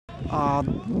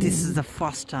This is the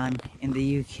first time in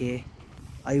the UK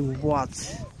I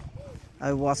watch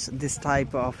this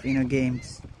type of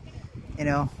games.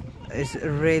 It's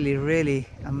really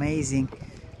amazing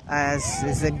as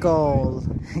is a goal.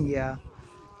 Yeah,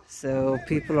 so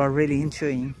people are really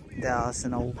enjoying this,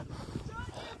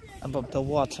 above the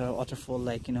waterfall,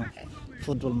 like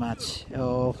football match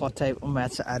or what type of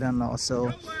match, I don't know.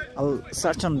 So I'll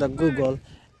search on the Google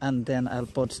and then I'll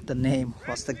put the name,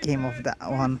 what's the game of that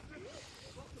one.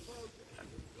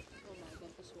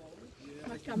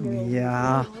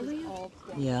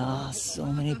 Yeah, so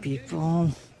many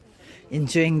people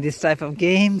enjoying this type of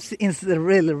games. It's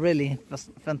really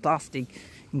fantastic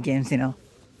games.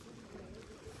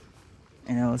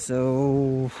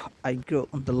 So I go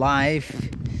on the live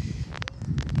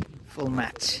full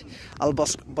match. I'll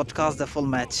broadcast the full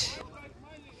match.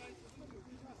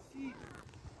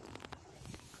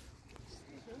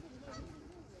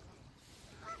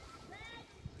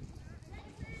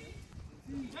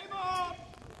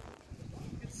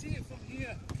 See it from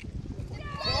here.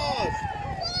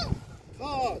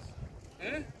 Cars.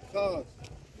 Eh? Cars.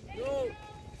 No.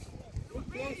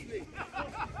 Look closely.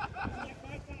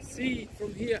 See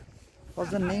from here. What's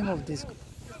the name of this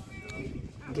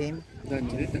game?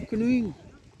 The canoeing.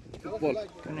 Football.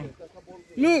 Canoeing.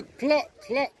 Look, clock.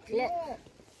 Wait, I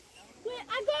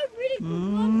got a really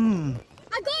good one.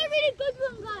 I got a really good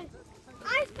one, guys.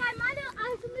 I spy mother. I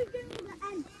was moving to the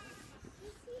end.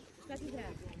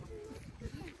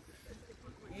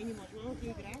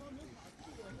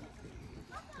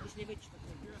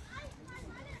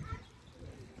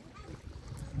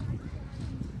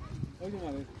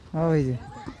 Oh, is it?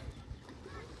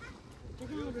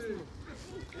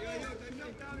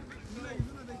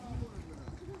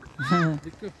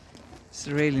 It's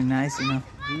really nice,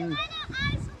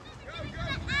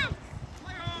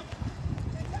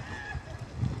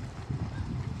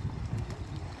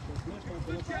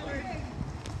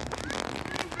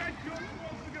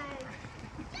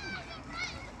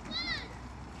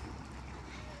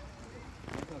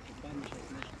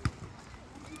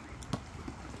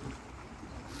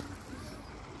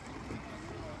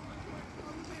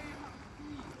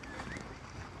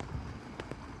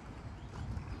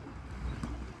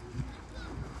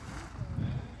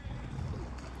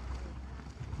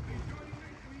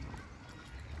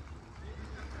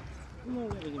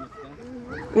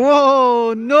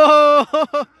 Whoa, no!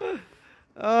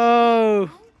 Oh!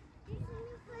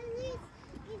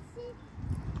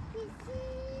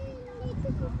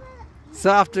 So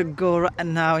I have to go right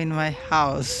now in my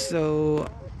house, so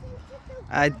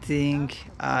I think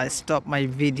I stop my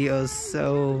videos.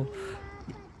 So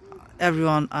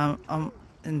everyone, I'm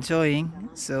enjoying,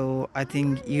 so I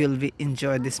think you'll be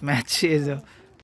enjoy this match. So